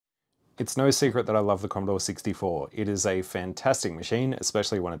It's no secret that I love the Commodore 64. It is a fantastic machine,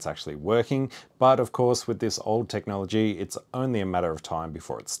 especially when it's actually working, but of course with this old technology, it's only a matter of time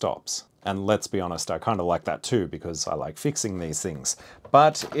before it stops. And let's be honest, I kind of like that too, because I like fixing these things.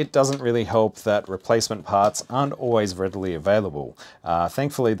 But it doesn't really help that replacement parts aren't always readily available.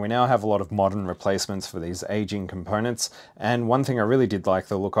 Thankfully, we now have a lot of modern replacements for these aging components, and one thing I really did like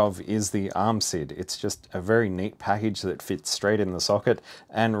the look of is the Armid. It's just a very neat package that fits straight in the socket,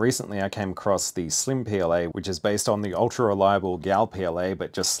 and recently I came across the Slim PLA, which is based on the ultra-reliable GAL PLA,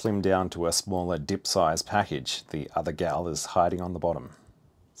 but just slimmed down to a smaller dip-size package. The other GAL is hiding on the bottom.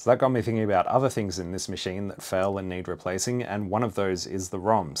 So that got me thinking about other things in this machine that fail and need replacing, and one of those is the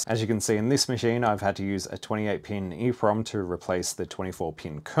ROMs. As you can see in this machine, I've had to use a 28-pin EEPROM to replace the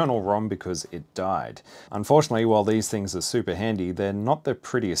 24-pin kernel ROM because it died. Unfortunately, while these things are super handy, they're not the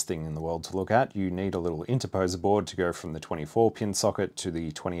prettiest thing in the world to look at. You need a little interposer board to go from the 24-pin socket to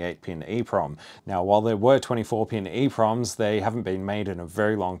the 28-pin EEPROM. Now, while there were 24-pin EEPROMs, they haven't been made in a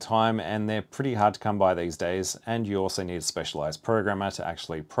very long time, and they're pretty hard to come by these days, and you also need a specialized programmer to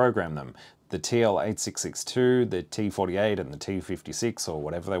actually program them. The TL8662, the T48 and the T56, or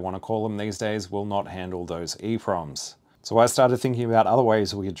whatever they want to call them these days, will not handle those EEPROMs. So I started thinking about other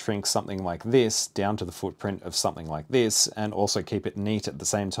ways we could shrink something like this down to the footprint of something like this, and also keep it neat at the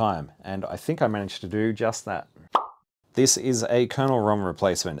same time. And I think I managed to do just that. This is a kernel ROM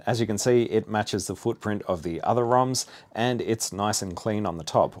replacement. As you can see, it matches the footprint of the other ROMs, and it's nice and clean on the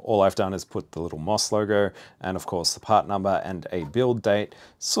top. All I've done is put the little MOS logo, and of course the part number and a build date,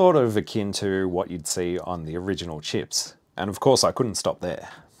 sort of akin to what you'd see on the original chips. And of course I couldn't stop there.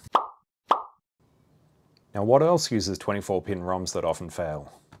 Now what else uses 24-pin ROMs that often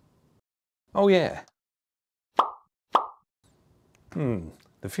fail? Oh yeah. The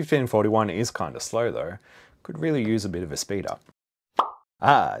 1541 is kind of slow though. Could really use a bit of a speed up.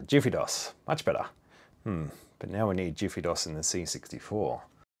 Ah, Jiffy DOS. Much better. But now we need Jiffy DOS in the C64.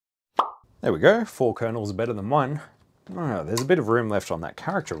 There we go. 4 kernels are better than 1. Oh, there's a bit of room left on that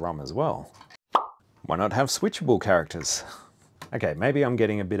character ROM as well. Why not have switchable characters? Okay, maybe I'm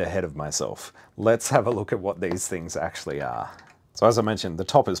getting a bit ahead of myself. Let's have a look at what these things actually are. So as I mentioned, the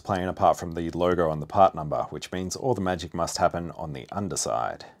top is plain apart from the logo and the part number, which means all the magic must happen on the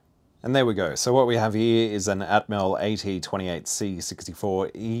underside. And there we go. So what we have here is an Atmel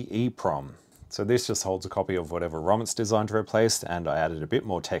AT28C64E EEPROM. So this just holds a copy of whatever ROM it's designed to replace, and I added a bit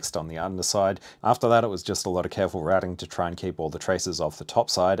more text on the underside. After that, it was just a lot of careful routing to try and keep all the traces off the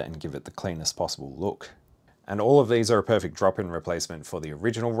top side and give it the cleanest possible look. And all of these are a perfect drop-in replacement for the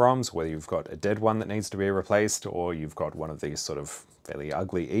original ROMs, whether you've got a dead one that needs to be replaced, or you've got one of these sort of fairly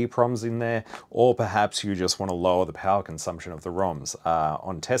ugly EEPROMs in there, or perhaps you just want to lower the power consumption of the ROMs.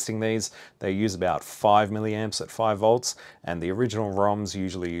 On testing these, they use about 5 milliamps at 5 volts, and the original ROMs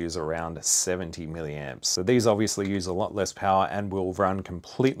usually use around 70 milliamps. So these obviously use a lot less power and will run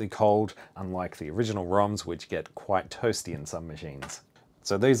completely cold, unlike the original ROMs, which get quite toasty in some machines.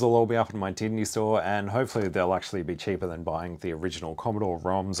 So these will all be up in my Tindy store, and hopefully they'll actually be cheaper than buying the original Commodore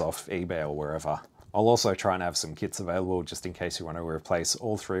ROMs off eBay or wherever. I'll also try and have some kits available just in case you want to replace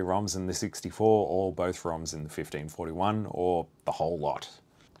all 3 ROMs in the 64 or both ROMs in the 1541 or the whole lot.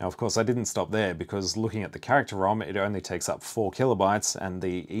 Now of course I didn't stop there, because looking at the character ROM, it only takes up 4 kilobytes and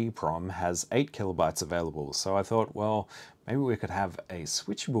the EEPROM has 8 kilobytes available. So I thought, well, maybe we could have a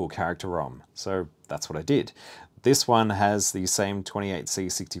switchable character ROM. So that's what I did. This one has the same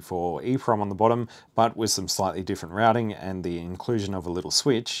 28C64 EEPROM on the bottom, but with some slightly different routing and the inclusion of a little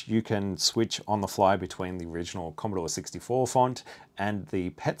switch. You can switch on the fly between the original Commodore 64 font and the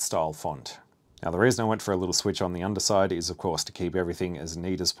PET style font. Now the reason I went for a little switch on the underside is of course to keep everything as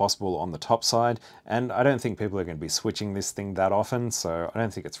neat as possible on the top side, and I don't think people are going to be switching this thing that often, so I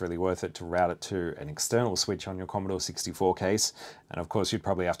don't think it's really worth it to route it to an external switch on your Commodore 64 case, and of course you'd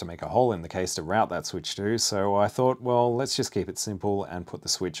probably have to make a hole in the case to route that switch to, so I thought, well, let's just keep it simple and put the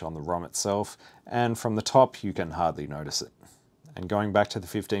switch on the ROM itself, and from the top you can hardly notice it. And going back to the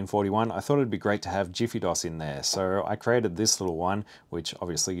 1541, I thought it'd be great to have Jiffy DOS in there, so I created this little one, which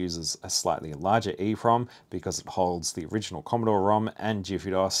obviously uses a slightly larger EEPROM because it holds the original Commodore ROM and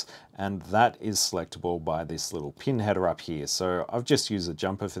Jiffy DOS, and that is selectable by this little pin header up here. So I've just used a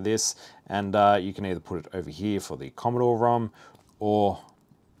jumper for this, and you can either put it over here for the Commodore ROM, or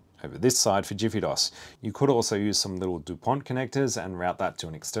over this side for Jiffy DOS. You could also use some little DuPont connectors and route that to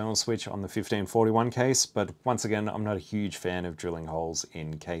an external switch on the 1541 case, but once again, I'm not a huge fan of drilling holes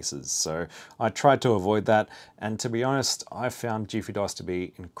in cases, so I tried to avoid that, and to be honest, I found Jiffy DOS to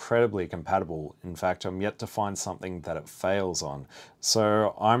be incredibly compatible. In fact, I'm yet to find something that it fails on.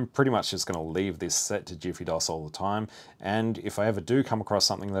 So I'm pretty much just going to leave this set to Jiffy DOS all the time, and if I ever do come across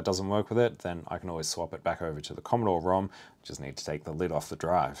something that doesn't work with it, then I can always swap it back over to the Commodore ROM. Just need to take the lid off the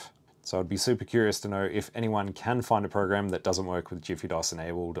drive. So I'd be super curious to know if anyone can find a program that doesn't work with Jiffy DOS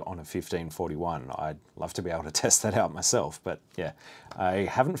enabled on a 1541. I'd love to be able to test that out myself, but yeah, I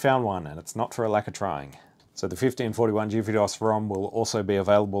haven't found one, and it's not for a lack of trying. So the 1541 Jiffy DOS ROM will also be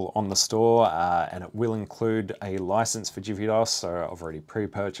available on the store, and it will include a license for Jiffy DOS. So I've already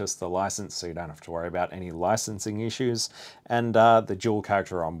pre-purchased the license, so you don't have to worry about any licensing issues. And the dual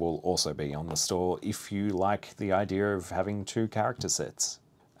character ROM will also be on the store if you like the idea of having 2 character sets.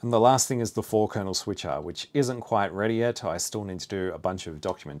 And the last thing is the 4-kernel switcher, which isn't quite ready yet. I still need to do a bunch of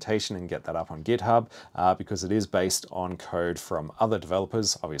documentation and get that up on GitHub because it is based on code from other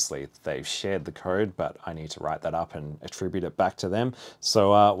developers. Obviously, they've shared the code, but I need to write that up and attribute it back to them.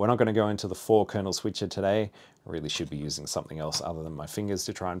 So we're not going to go into the 4-kernel switcher today. I really should be using something else other than my fingers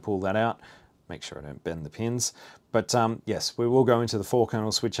to try and pull that out. Make sure I don't bend the pins. But yes, we will go into the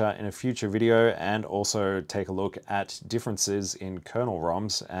 4-kernel switcher in a future video and also take a look at differences in kernel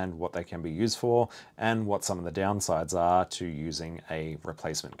ROMs and what they can be used for and what some of the downsides are to using a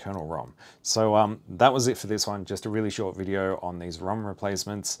replacement kernel ROM. So that was it for this one, just a really short video on these ROM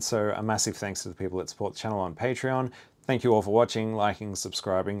replacements. So a massive thanks to the people that support the channel on Patreon. Thank you all for watching, liking,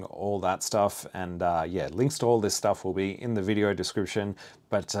 subscribing, all that stuff. And yeah, links to all this stuff will be in the video description.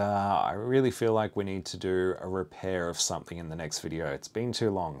 But I really feel like we need to do a repair of something in the next video. It's been too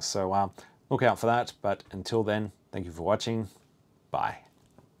long, so look out for that. But until then, thank you for watching. Bye.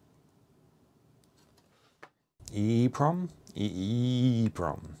 EEPROM?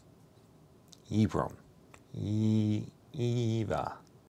 EEPROM. EEPROM. EVA.